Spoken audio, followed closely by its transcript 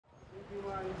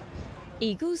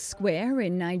Eagle Square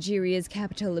in Nigeria's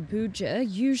capital Abuja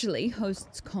usually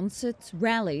hosts concerts,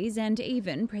 rallies and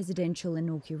even presidential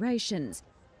inaugurations.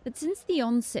 But since the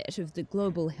onset of the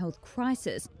global health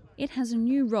crisis, it has a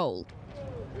new role: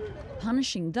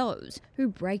 punishing those who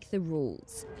break the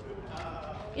rules.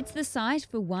 It's the site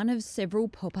for one of several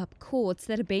pop-up courts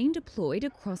that are being deployed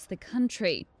across the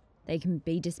country. They can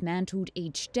be dismantled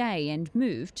each day and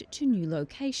moved to new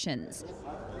locations.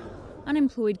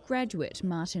 Unemployed graduate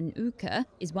Martin Uka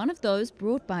is one of those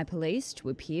brought by police to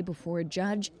appear before a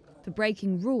judge for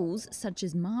breaking rules such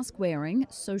as mask wearing,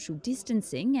 social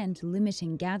distancing and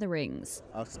limiting gatherings.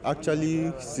 I was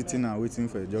actually sitting and waiting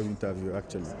for a job interview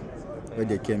when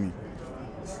they came in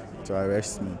to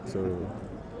arrest me. So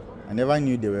I never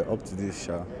knew they were up to this.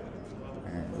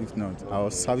 If not, I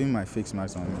was having my face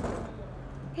mask on me.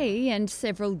 He and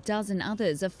several dozen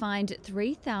others are fined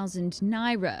 3,000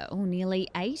 naira, or nearly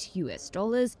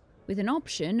 $8 with an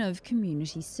option of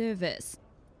community service.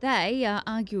 They are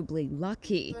arguably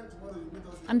lucky.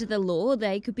 Under the law,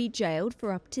 they could be jailed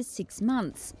for up to 6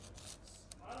 months.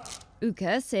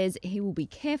 Uka says he will be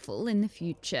careful in the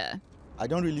future. I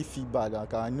don't really feel bad.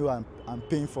 I know I'm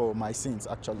paying for my sins,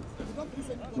 actually.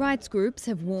 Rights groups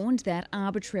have warned that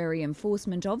arbitrary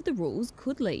enforcement of the rules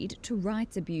could lead to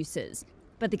rights abuses.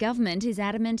 But the government is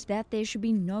adamant that there should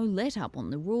be no let-up on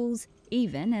the rules,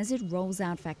 even as it rolls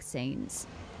out vaccines.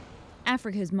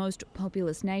 Africa's most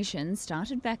populous nation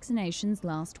started vaccinations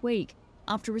last week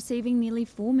after receiving nearly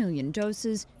 4 million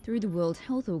doses through the World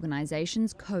Health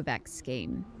Organization's COVAX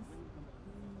scheme.